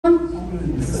Good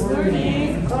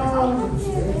morning.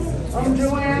 I'm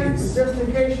Joanne, just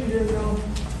in case you didn't know.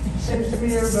 Seems to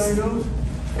me everybody knows.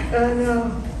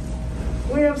 And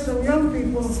we have some young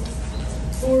people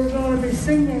who are going to be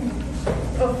singing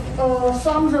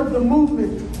songs of the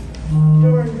movement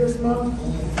during this month.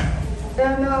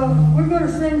 And we're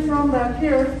going to sing from back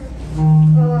here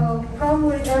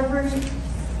probably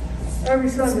every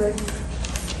Sunday.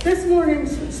 This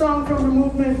morning's song from the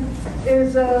movement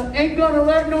is Ain't Gonna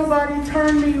Let Nobody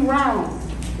Turn Me Round.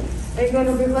 Ain't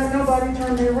gonna let nobody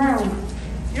turn me around.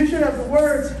 You should have the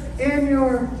words in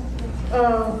your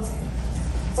Bible.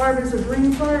 It's a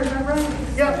green flyer, is that right?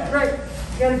 Yeah, right.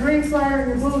 You got a green flyer in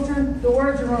your bulletin, the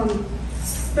words are on it.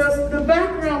 The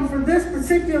background for this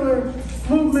particular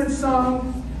movement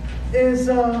song is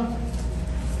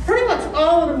pretty much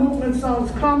all of the movement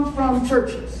songs come from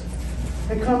churches.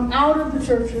 They come out of the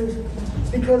churches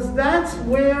because that's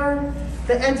where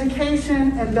the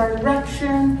education and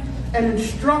direction and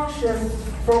instruction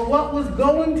for what was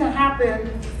going to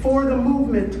happen for the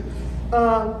movement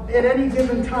at any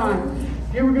given time.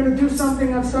 You were going to do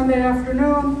something on Sunday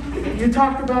afternoon, you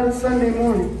talked about it Sunday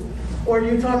morning, or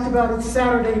you talked about it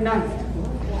Saturday night.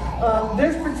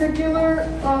 This particular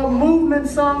movement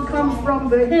song comes from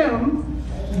the hymn,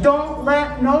 Don't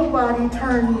Let Nobody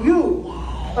Turn You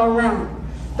Around.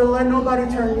 Don't let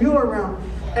nobody turn you around.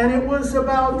 And it was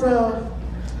about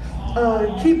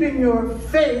keeping your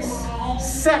face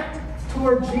set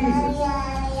toward Jesus.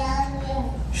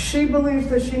 She believes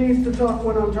that she needs to talk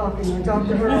when I'm talking. I talk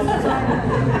to her all the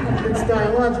time. It's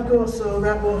dialogical, so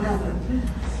that will happen.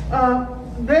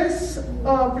 This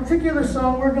particular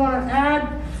song, we're going to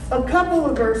add a couple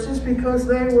of verses because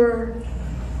they were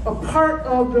a part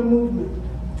of the movement.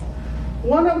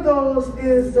 One of those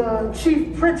is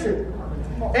Chief Pritchard.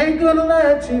 Ain't gonna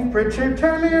let Chief Pritchard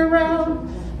turn me around.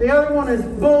 The other one is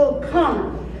Bull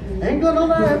Connor. Ain't gonna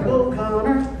let Bull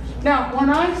Connor. Now, when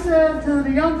I said to the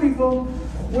young people,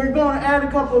 we're going to add a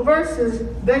couple of verses,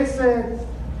 they said,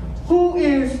 who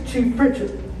is Chief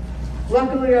Pritchard?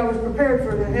 Luckily, I was prepared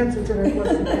for the answer to that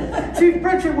question. Chief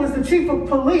Pritchard was the chief of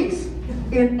police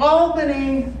in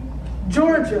Albany,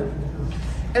 Georgia.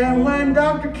 And when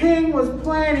Dr. King was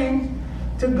planning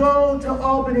to go to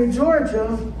Albany,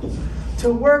 Georgia, to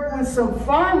work with some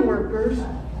farm workers,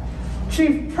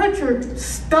 Chief Pritchard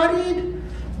studied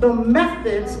the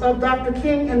methods of Dr.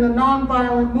 King and the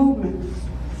nonviolent movement.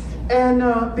 And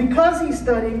because he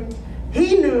studied,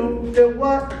 he knew that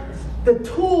what the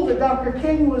tool that Dr.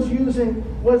 King was using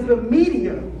was the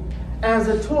media as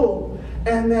a tool,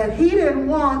 and that he didn't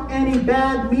want any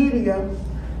bad media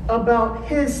about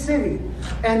his city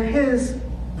and his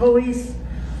police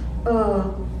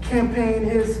campaign,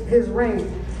 his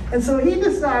reign. And so he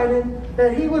decided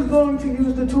that he was going to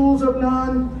use the tools of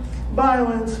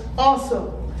non-violence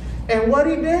also. And what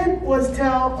he did was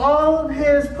tell all of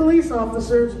his police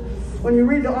officers, when you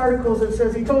read the articles, it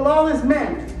says he told all his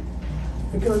men,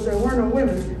 because there were no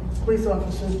women police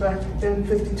officers back in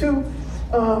 '52,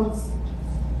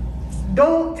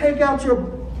 don't take out your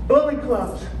bully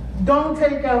clubs. Don't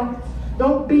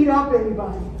beat up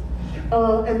anybody.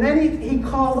 And then he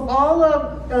called all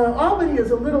of, Albany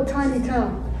is a little tiny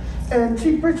town. And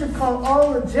Chief Pritchard called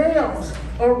all the jails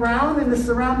around in the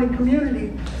surrounding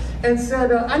community and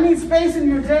said, I need space in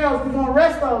your jails. We're going to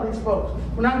arrest all these folks.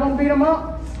 We're not going to beat them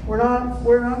up. We're not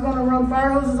going to run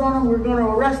fire hoses on them. We're going to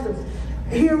arrest them.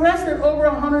 He arrested over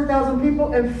 100,000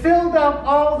 people and filled up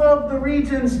all of the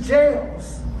region's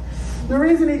jails. The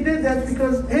reason he did that is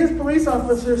because his police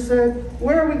officers said,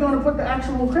 where are we going to put the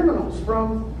actual criminals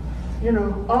from,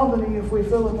 Albany if we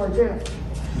fill up our jails?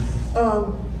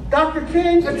 Dr.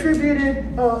 King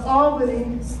attributed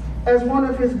Albany as one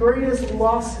of his greatest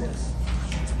losses.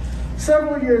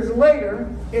 Several years later,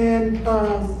 in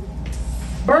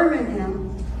Birmingham,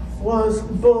 was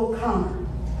Bull Connor.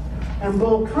 And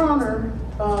Bull Connor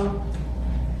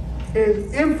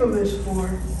is infamous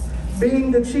for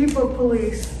being the chief of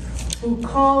police who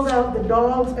called out the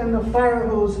dogs and the fire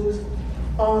hoses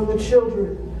on the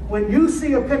children. When you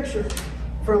see a picture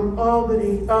from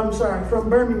from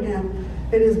Birmingham,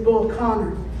 it is Bull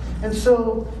Connor. And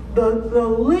so the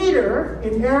leader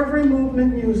in every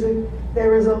movement music,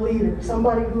 there is a leader,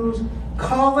 somebody who's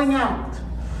calling out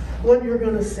what you're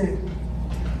going to sing.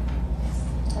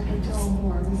 I can tell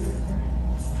more.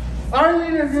 Our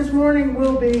leader this morning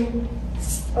will be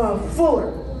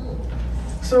Fuller.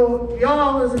 So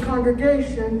y'all as a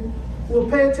congregation will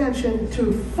pay attention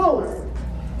to Fuller.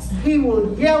 He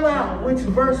will yell out which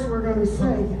verse we're going to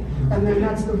sing, and then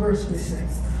that's the verse we sing.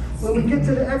 When we get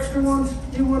to the extra ones,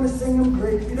 you want to sing them,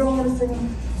 great. If you don't want to sing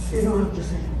them, you don't have to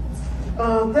sing them.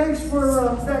 Thanks for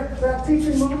that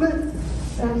teaching moment,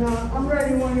 and I'm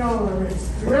ready when y'all are ready.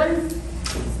 You ready?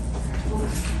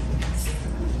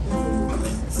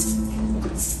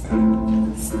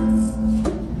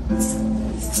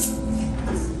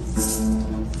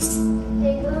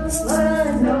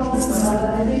 Let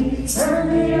nobody turn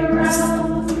me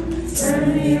around,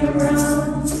 turn me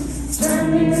around,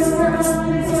 turn me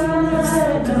around. Ain't gonna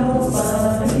let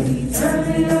nobody turn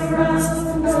me around.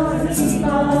 I'm gonna keep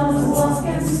on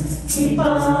walking, keep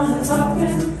on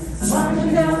talking,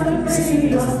 marching down the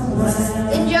freedom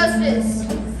land. Injustice.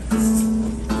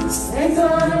 Ain't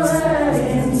gonna let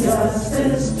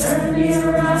injustice turn me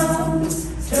around,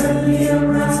 turn me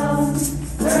around,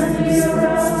 turn me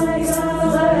around. Ain't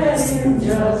gonna let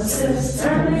injustice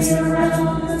turn me around.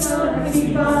 I'm gonna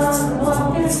keep on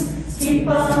walking, keep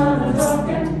on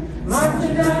talking,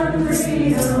 marching down the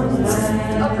freedom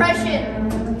land. Oppression.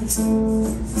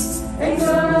 Ain't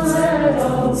gonna let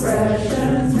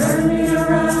oppression turn me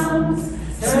around,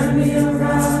 turn me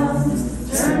around,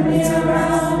 turn me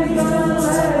around. Ain't gonna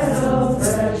let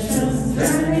oppression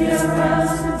turn me around.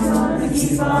 I'm gonna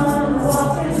keep on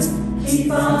walking,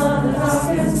 keep on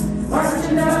talking,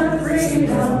 marching down the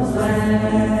freedom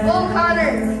land. Bull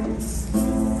Connor.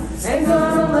 Ain't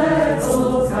gonna let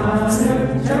Bull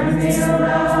Connor turn me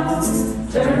around,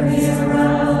 turn me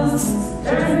around,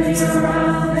 turn me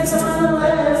around. Ain't gonna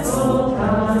let Bull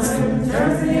Connor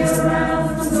turn me around.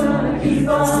 I'm gonna keep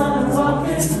on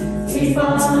walking, keep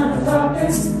on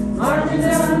talking, marching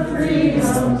down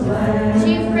freedom's land.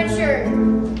 Chief Richard.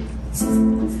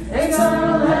 Ain't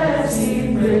gonna let Chief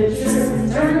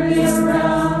Richard turn me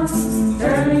around,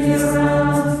 turn me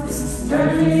around, turn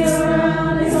me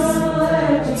around. Ain't gonna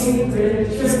let Chief Richard